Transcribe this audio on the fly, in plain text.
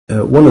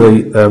One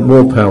of the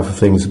more powerful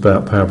things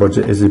about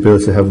Powerproject is the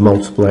ability to have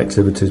multiple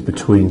activities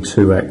between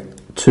two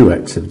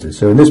activities.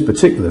 So in this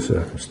particular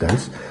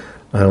circumstance,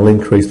 I'll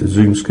increase the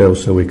zoom scale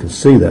so we can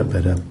see that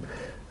better.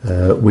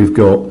 We've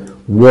got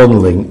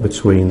one link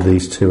between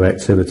these two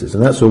activities,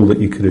 and that's all that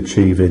you could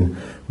achieve in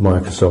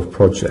Microsoft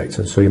Project.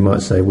 And so you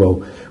might say, well,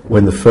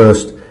 when the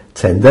first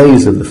 10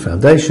 days of the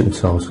foundation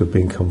task have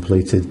been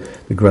completed,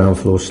 the ground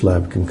floor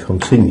slab can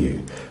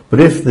continue. But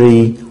if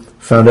the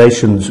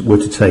foundations were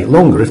to take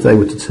longer, if they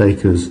were to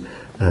take us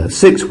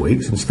 6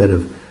 weeks instead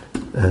of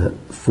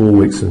 4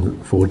 weeks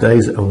and 4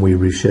 days, and we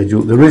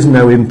reschedule, there is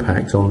no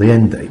impact on the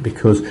end date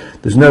because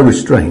there's no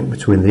restraint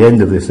between the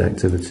end of this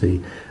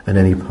activity and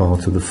any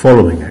part of the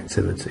following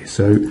activity.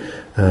 So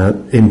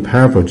in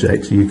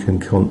Powerproject you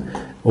can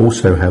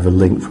also have a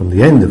link from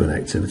the end of an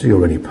activity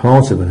or any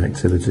part of an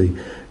activity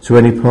to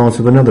any part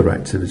of another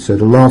activity. So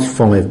the last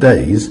 5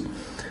 days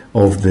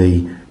of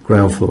the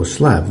ground floor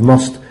slab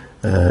must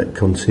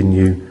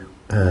continue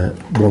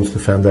once the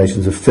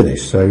foundations are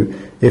finished. So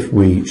if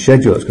we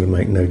schedule, it's going to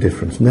make no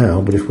difference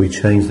now, but if we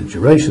change the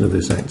duration of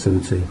this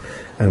activity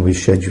and we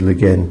schedule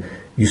again,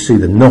 you see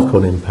the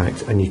knock-on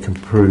impact, and you can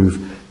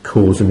prove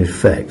cause and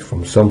effect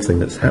from something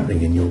that's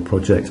happening in your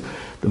project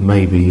that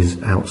maybe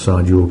is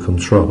outside your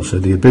control. So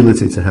the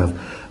ability to have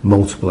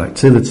multiple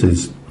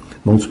activities,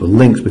 multiple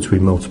links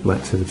between multiple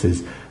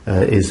activities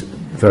is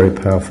very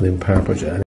powerful in Powerproject.